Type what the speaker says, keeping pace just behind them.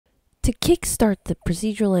To kickstart the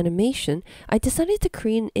procedural animation, I decided to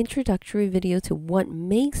create an introductory video to what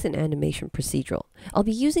makes an animation procedural. I'll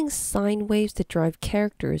be using sine waves to drive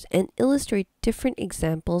characters and illustrate different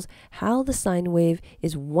examples how the sine wave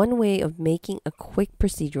is one way of making a quick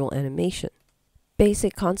procedural animation.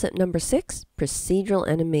 Basic concept number 6, procedural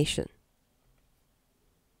animation.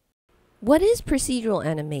 What is procedural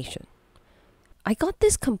animation? I got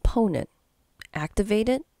this component, activate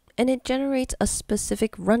it, and it generates a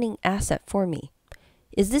specific running asset for me.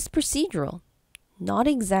 Is this procedural? Not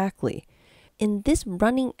exactly. In this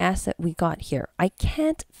running asset we got here, I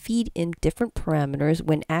can't feed in different parameters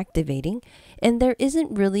when activating, and there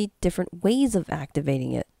isn't really different ways of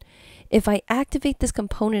activating it. If I activate this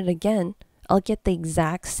component again, I'll get the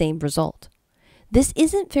exact same result. This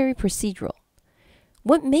isn't very procedural.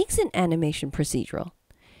 What makes an animation procedural?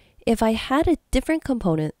 If I had a different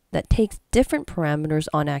component that takes different parameters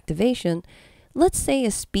on activation, let's say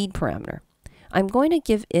a speed parameter, I'm going to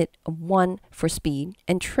give it a 1 for speed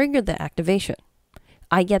and trigger the activation.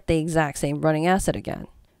 I get the exact same running asset again.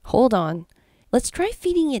 Hold on. Let's try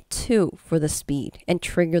feeding it 2 for the speed and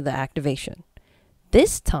trigger the activation.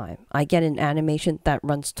 This time, I get an animation that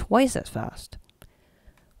runs twice as fast.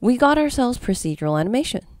 We got ourselves procedural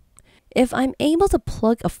animation. If I'm able to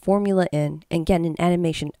plug a formula in and get an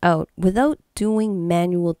animation out without doing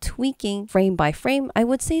manual tweaking frame by frame, I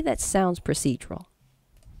would say that sounds procedural.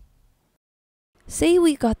 Say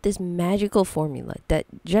we got this magical formula that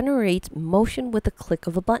generates motion with a click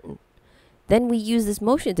of a button. Then we use this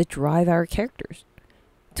motion to drive our characters.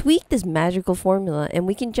 Tweak this magical formula and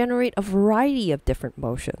we can generate a variety of different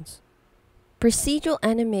motions. Procedural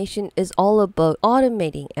animation is all about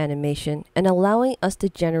automating animation and allowing us to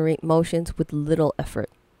generate motions with little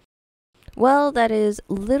effort. Well, that is,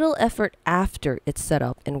 little effort after it's set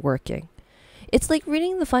up and working. It's like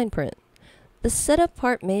reading the fine print. The setup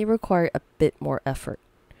part may require a bit more effort.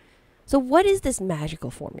 So what is this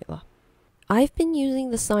magical formula? I've been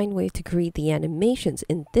using the sine wave to create the animations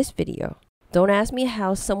in this video. Don't ask me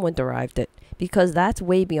how someone derived it, because that's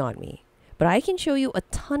way beyond me. But I can show you a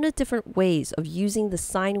ton of different ways of using the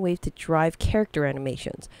sine wave to drive character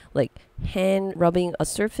animations, like hand rubbing a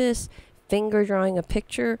surface, finger drawing a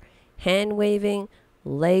picture, hand waving,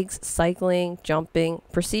 legs cycling, jumping,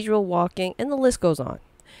 procedural walking, and the list goes on.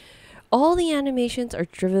 All the animations are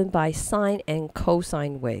driven by sine and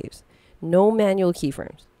cosine waves. No manual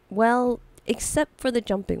keyframes. Well, except for the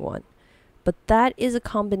jumping one. But that is a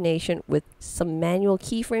combination with some manual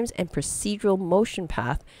keyframes and procedural motion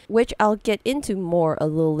path, which I'll get into more a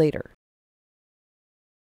little later.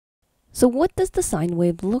 So what does the sine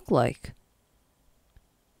wave look like?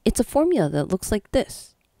 It's a formula that looks like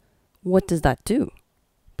this. What does that do?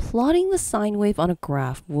 Plotting the sine wave on a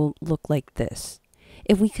graph will look like this.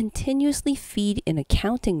 If we continuously feed an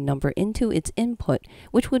accounting number into its input,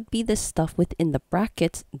 which would be the stuff within the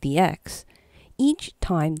brackets, the x, each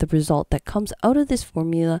time the result that comes out of this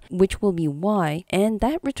formula, which will be y, and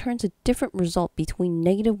that returns a different result between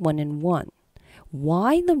 -1 and 1.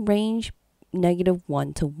 Why the range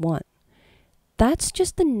 -1 to 1? That's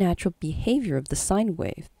just the natural behavior of the sine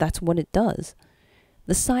wave. That's what it does.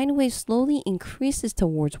 The sine wave slowly increases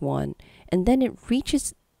towards 1, and then it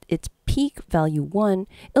reaches its peak value 1,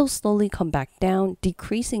 it'll slowly come back down,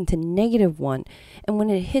 decreasing to -1, and when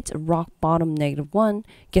it hits rock bottom -1,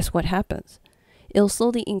 guess what happens? It'll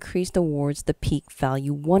slowly increase towards the peak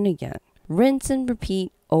value 1 again. Rinse and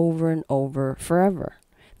repeat over and over forever.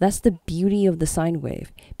 That's the beauty of the sine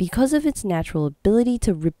wave. Because of its natural ability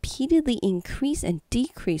to repeatedly increase and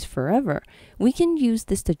decrease forever, we can use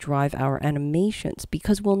this to drive our animations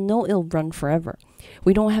because we'll know it'll run forever.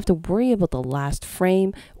 We don't have to worry about the last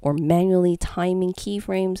frame or manually timing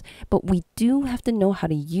keyframes, but we do have to know how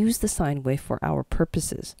to use the sine wave for our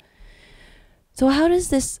purposes. So how does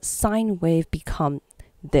this sine wave become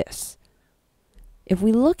this? If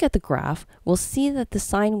we look at the graph, we'll see that the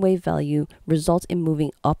sine wave value results in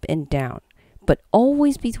moving up and down, but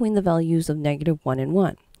always between the values of -1 and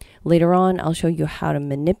 1. Later on, I'll show you how to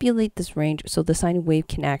manipulate this range so the sine wave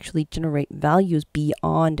can actually generate values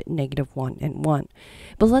beyond -1 and 1.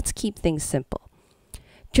 But let's keep things simple.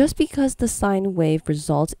 Just because the sine wave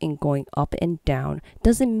results in going up and down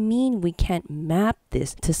doesn't mean we can't map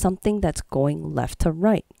this to something that's going left to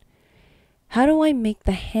right. How do I make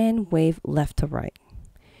the hand wave left to right?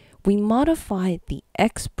 We modify the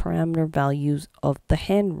x parameter values of the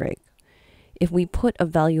hand rig. If we put a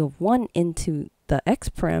value of 1 into the x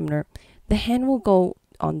parameter, the hand will go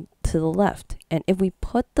on to the left. And if we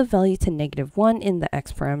put the value to -1 in the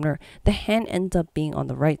x parameter, the hand ends up being on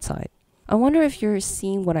the right side. I wonder if you're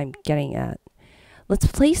seeing what I'm getting at. Let's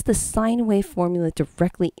place the sine wave formula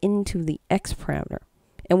directly into the x parameter,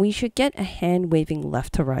 and we should get a hand waving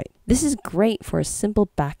left to right. This is great for a simple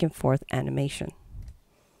back and forth animation.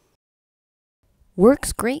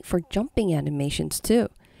 Works great for jumping animations too.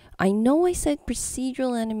 I know I said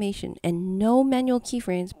procedural animation and no manual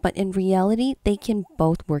keyframes, but in reality, they can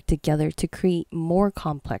both work together to create more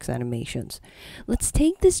complex animations. Let's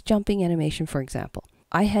take this jumping animation for example.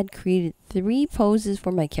 I had created 3 poses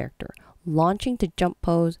for my character: launching to jump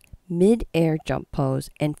pose, mid-air jump pose,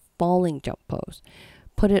 and falling jump pose.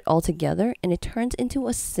 Put it all together and it turns into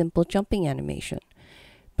a simple jumping animation.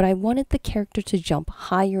 But I wanted the character to jump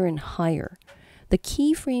higher and higher. The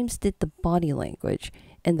keyframes did the body language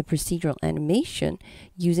and the procedural animation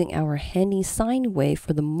using our handy sine wave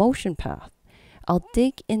for the motion path. I'll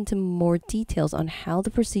dig into more details on how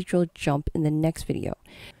the procedural jump in the next video.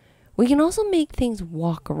 We can also make things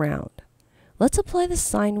walk around. Let's apply the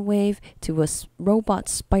sine wave to a robot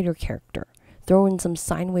spider character. Throw in some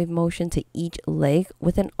sine wave motion to each leg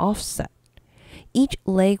with an offset. Each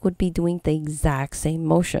leg would be doing the exact same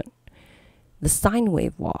motion, the sine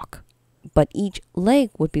wave walk, but each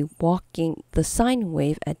leg would be walking the sine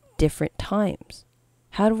wave at different times.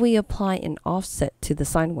 How do we apply an offset to the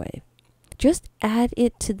sine wave? Just add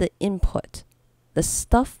it to the input, the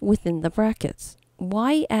stuff within the brackets.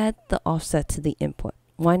 Why add the offset to the input?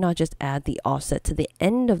 Why not just add the offset to the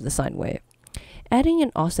end of the sine wave? Adding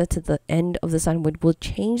an offset to the end of the sine wave will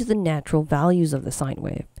change the natural values of the sine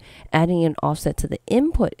wave. Adding an offset to the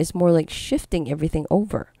input is more like shifting everything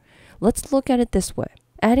over. Let's look at it this way.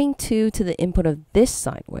 Adding 2 to the input of this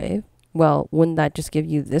sine wave, well, wouldn't that just give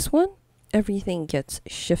you this one? Everything gets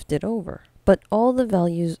shifted over, but all the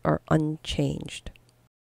values are unchanged.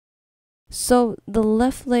 So the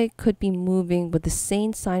left leg could be moving with the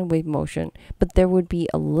same sine wave motion, but there would be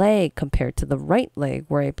a lag compared to the right leg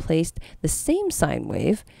where I placed the same sine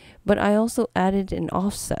wave, but I also added an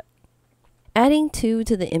offset. Adding 2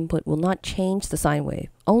 to the input will not change the sine wave,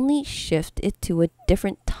 only shift it to a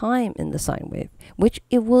different time in the sine wave, which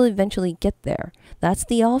it will eventually get there. That's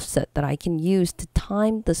the offset that I can use to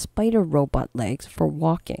time the spider robot legs for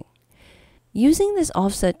walking. Using this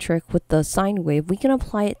offset trick with the sine wave, we can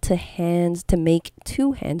apply it to hands to make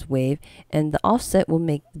 2 hands wave, and the offset will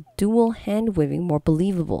make the dual hand waving more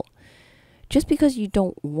believable. Just because you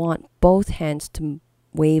don't want both hands to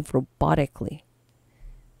wave robotically.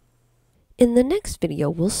 In the next video,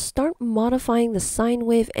 we'll start modifying the sine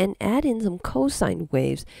wave and add in some cosine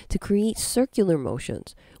waves to create circular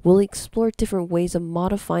motions. We'll explore different ways of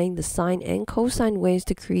modifying the sine and cosine waves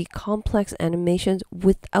to create complex animations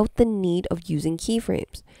without the need of using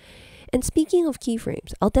keyframes. And speaking of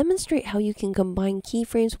keyframes, I'll demonstrate how you can combine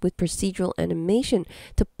keyframes with procedural animation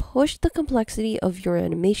to push the complexity of your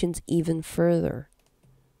animations even further.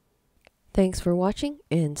 Thanks for watching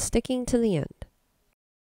and sticking to the end.